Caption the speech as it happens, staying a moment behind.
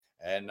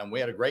And we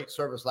had a great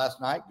service last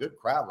night, good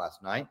crowd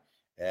last night.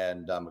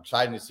 And I'm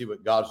excited to see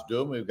what God's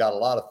doing. We've got a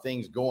lot of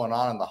things going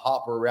on in the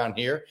hopper around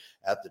here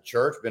at the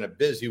church. Been a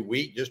busy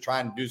week just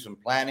trying to do some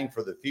planning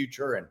for the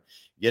future and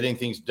getting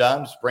things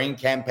done. Spring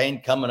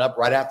campaign coming up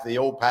right after the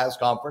Old Paths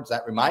Conference.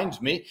 That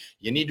reminds me,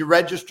 you need to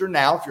register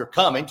now if you're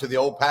coming to the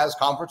Old Paths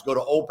Conference. Go to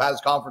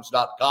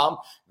oldpathsconference.com.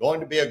 Going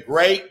to be a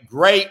great,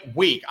 great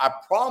week. I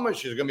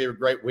promise you it's going to be a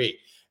great week.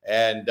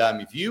 And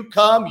if you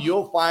come,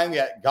 you'll find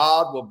that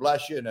God will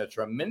bless you in a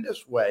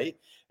tremendous way.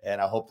 And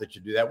I hope that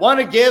you do that. Want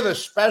to give a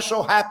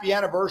special happy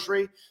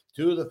anniversary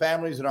to the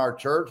families in our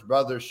church,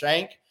 Brother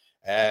Shank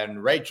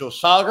and Rachel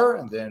Sager,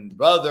 and then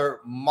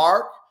Brother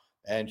Mark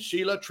and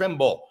Sheila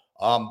Trimble.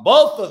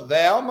 Both of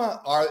them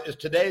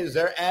today is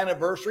their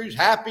anniversaries.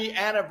 Happy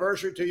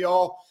anniversary to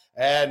y'all.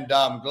 And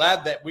I'm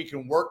glad that we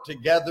can work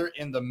together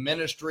in the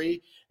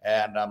ministry.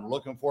 And I'm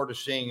looking forward to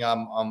seeing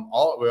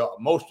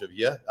most of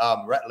you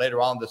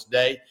later on this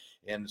day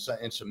in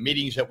some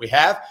meetings that we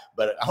have.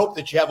 But I hope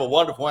that you have a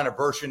wonderful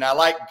anniversary. And I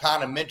like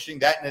kind of mentioning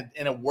that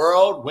in a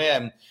world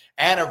when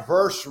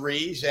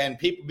anniversaries and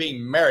people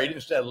being married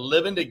instead of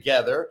living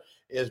together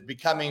is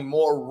becoming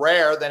more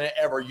rare than it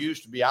ever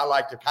used to be. I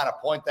like to kind of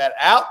point that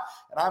out,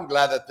 and I'm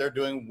glad that they're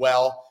doing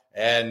well,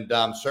 and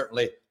I'm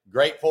certainly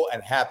grateful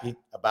and happy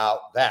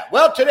about that.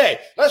 Well, today,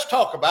 let's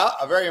talk about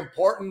a very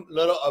important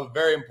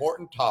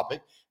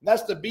topic, and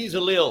that's the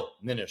Bezaleel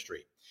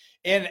Ministry.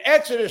 In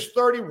Exodus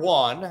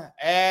 31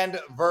 and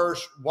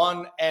verse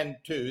 1 and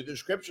 2, the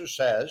scripture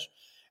says,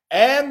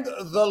 "And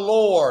the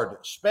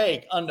Lord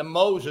spake unto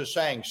Moses,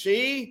 saying,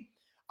 See,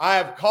 I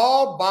have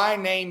called by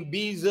name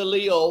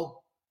Bezaleel,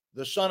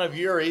 the son of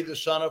Uri, the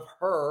son of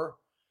Hur,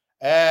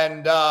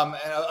 and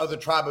of the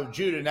tribe of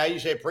Judah." Now you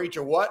say,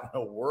 preacher, what in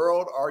the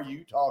world are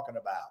you talking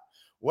about?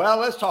 Well,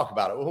 let's talk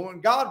about it.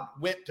 When God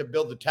went to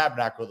build the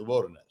tabernacle of the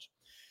wilderness,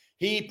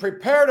 he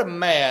prepared a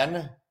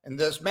man, and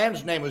this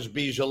man's name was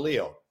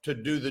Bezaleel, to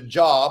do the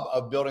job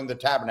of building the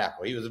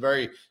tabernacle. He was a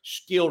very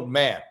skilled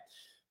man.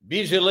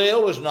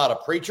 Bezaleel was not a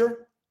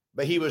preacher,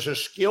 but he was a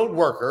skilled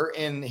worker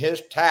in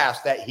his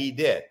task that he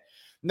did.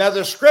 Now,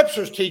 the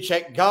scriptures teach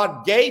that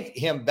God gave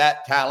him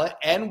that talent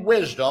and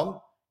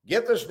wisdom,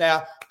 get this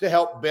now, to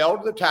help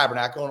build the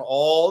tabernacle and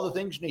all the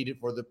things needed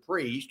for the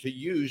priests to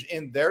use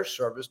in their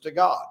service to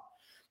God.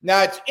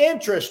 Now, it's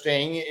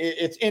interesting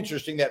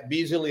that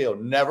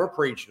Bezaleel never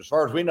preached, as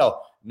far as we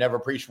know, never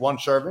preached one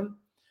sermon,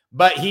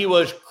 but he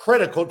was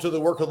critical to the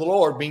work of the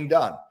Lord being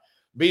done.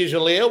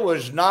 Bezaleel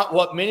was not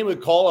what many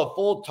would call a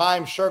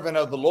full-time servant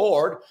of the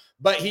Lord,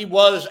 but he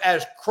was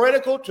as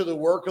critical to the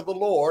work of the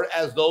Lord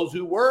as those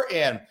who were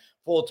in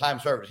full-time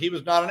service. He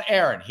was not an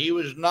Aaron. He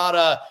was not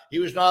of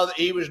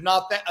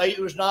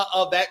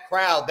that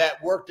crowd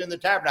that worked in the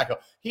tabernacle.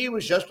 He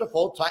was just a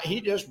full-time. He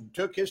just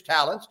took his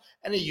talents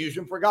and he used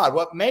them for God.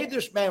 What made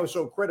this man was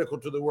so critical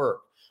to the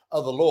work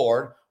of the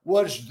Lord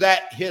was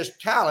that his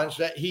talents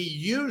that he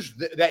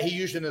used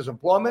in his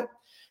employment,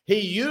 he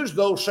used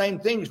those same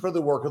things for the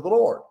work of the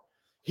Lord.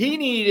 He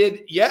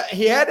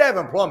had to have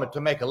employment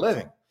to make a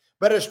living,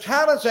 but his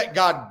talents that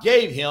God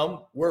gave him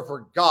were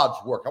for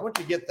God's work. I want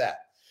you to get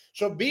that.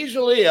 So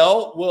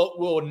Bezaleel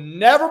will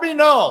never be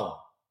known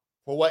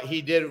for what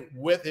he did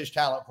with his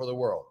talent for the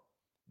world,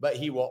 but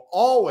he will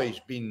always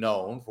be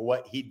known for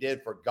what he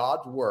did for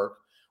God's work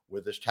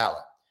with his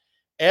talent.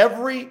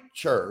 Every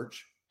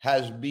church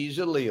has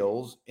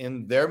Bezaleels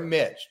in their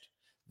midst,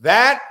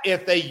 that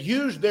if they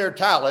use their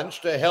talents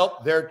to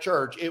help their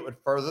church, it would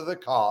further the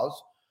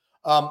cause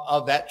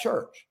of that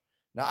church.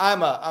 Now,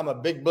 I'm a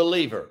big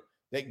believer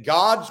that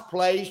God's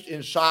placed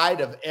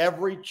inside of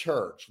every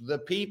church the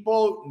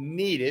people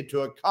needed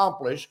to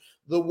accomplish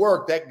the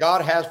work that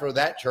God has for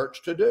that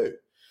church to do.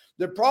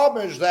 The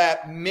problem is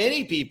that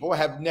many people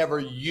have never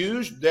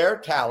used their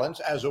talents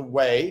as a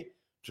way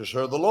to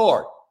serve the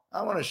Lord.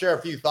 I want to share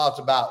a few thoughts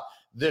about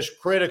this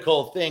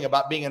critical thing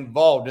about being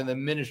involved in the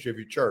ministry of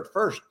your church.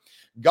 First,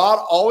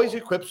 God always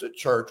equips a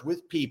church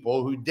with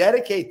people who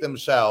dedicate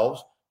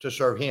themselves to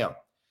serve him.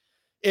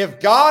 If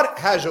God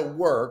has a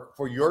work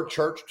for your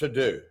church to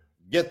do,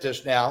 get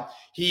this now,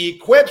 he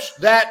equips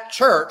that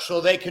church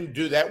so they can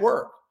do that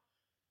work.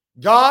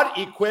 God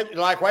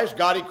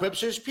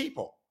equips his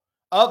people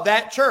of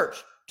that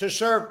church to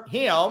serve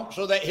him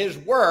so that his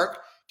work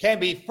can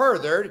be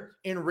furthered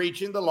in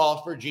reaching the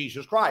lost for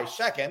Jesus Christ.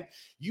 Second,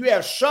 you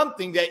have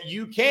something that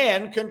you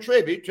can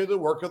contribute to the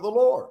work of the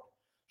Lord.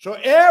 So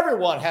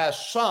everyone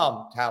has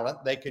some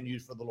talent they can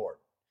use for the Lord.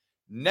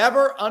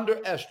 Never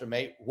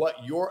underestimate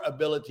what your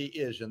ability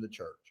is in the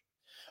church.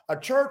 A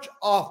church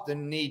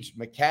often needs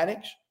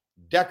mechanics,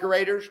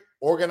 decorators,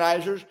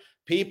 organizers,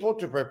 people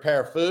to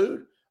prepare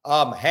food,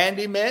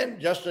 handymen,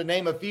 just to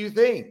name a few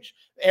things.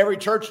 Every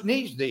church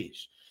needs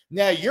these.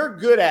 Now, you're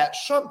good at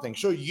something,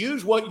 so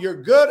use what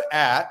you're good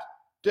at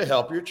to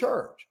help your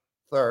church.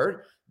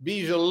 Third,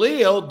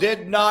 Bezaleel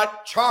did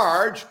not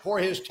charge for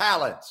his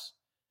talents,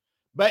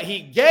 but he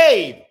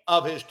gave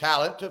of his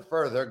talent to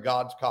further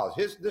God's cause.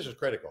 This is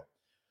critical.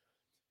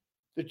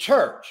 The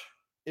church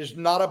is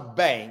not a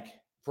bank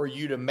for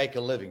you to make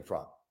a living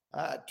from.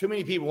 Too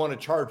many people want to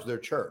charge their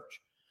church.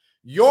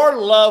 Your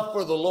love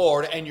for the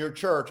Lord and your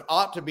church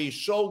ought to be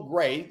so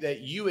great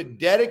that you would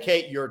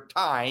dedicate your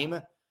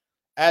time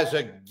as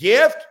a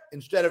gift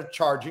instead of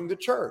charging the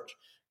church.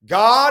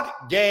 God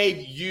gave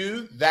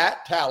you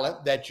that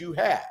talent that you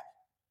have.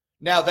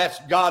 Now that's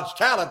God's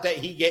talent that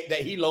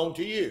he loaned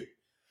to you.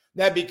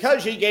 Now,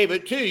 because he gave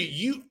it to you,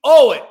 you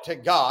owe it to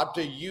God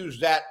to use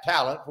that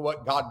talent for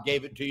what God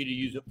gave it to you to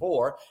use it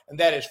for, and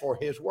that is for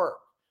his work.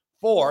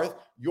 Fourth,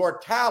 your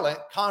talent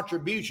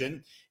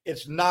contribution,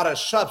 it's not a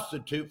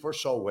substitute for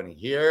soul winning.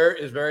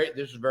 This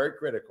is very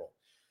critical.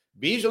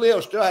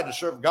 Bezaleel still had to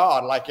serve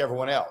God like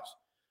everyone else.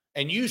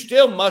 And you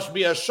still must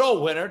be a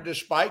soul winner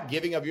despite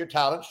giving of your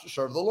talents to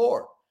serve the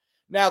Lord.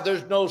 Now,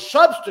 there's no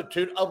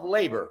substitute of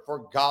labor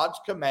for God's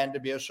command to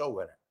be a soul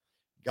winner.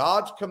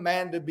 God's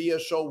command to be a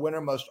soul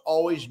winner must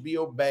always be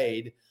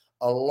obeyed,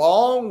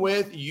 along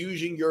with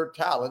using your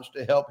talents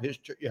to help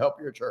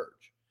your church.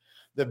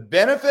 The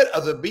benefit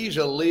of the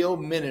Bezaleel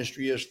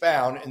ministry is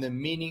found in the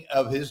meaning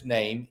of his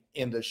name,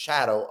 in the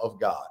shadow of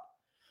God.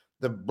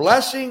 The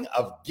blessing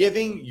of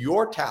giving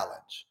your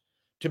talents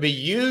to be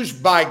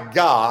used by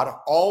God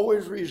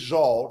always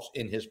results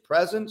in his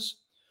presence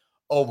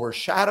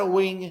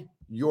overshadowing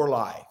your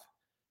life.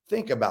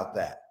 Think about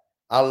that.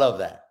 I love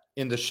that.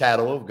 In the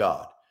shadow of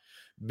God.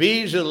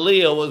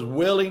 Bezaleel was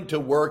willing to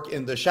work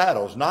in the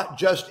shadows, not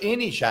just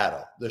any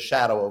shadow, the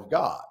shadow of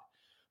God,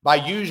 by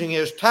using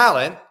his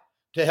talent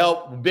to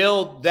help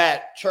build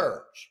that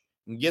church.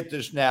 And get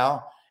this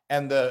now,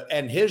 and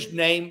his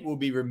name will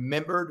be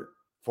remembered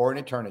for an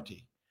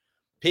eternity.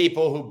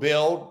 People who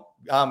build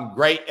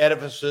great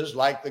edifices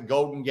like the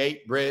Golden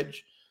Gate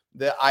Bridge,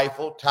 the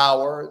Eiffel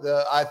Tower,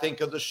 I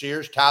think of the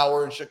Sears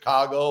Tower in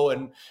Chicago,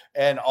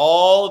 and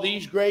all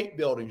these great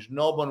buildings,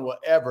 no one will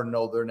ever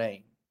know their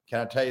name. Can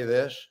I tell you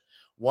this?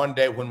 One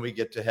day when we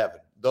get to heaven,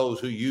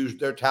 those who use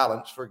their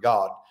talents for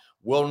God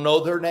will know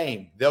their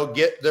name. They'll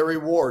get their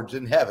rewards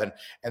in heaven,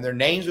 and their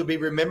names will be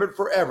remembered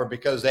forever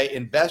because they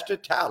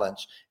invested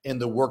talents in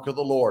the work of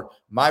the Lord.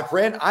 My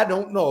friend, I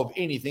don't know of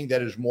anything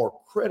that is more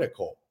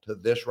critical to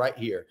this right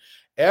here.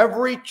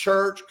 Every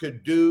church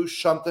could do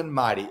something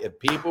mighty if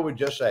people would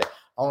just say,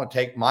 I want to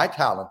take my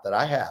talent that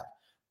I have.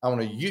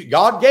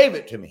 God gave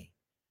it to me.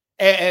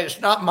 And it's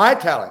not my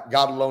talent.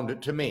 God loaned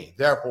it to me.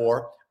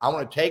 Therefore, I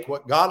want to take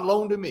what God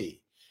loaned to me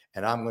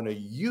and I'm going to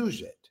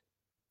use it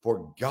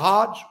for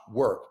God's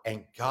work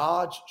and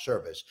God's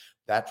service.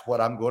 That's what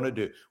I'm going to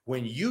do.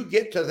 When you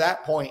get to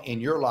that point in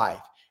your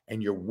life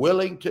and you're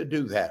willing to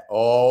do that,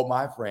 oh,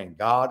 my friend,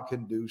 God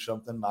can do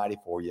something mighty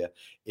for you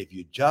if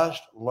you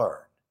just learn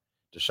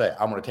to say,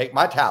 I'm going to take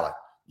my talent,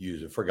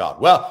 use it for God.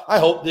 Well, I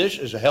hope this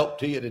is a help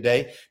to you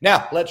today.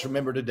 Now, let's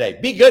remember today,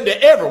 be good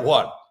to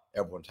everyone.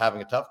 Everyone's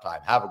having a tough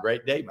time. Have a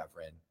great day, my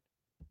friend.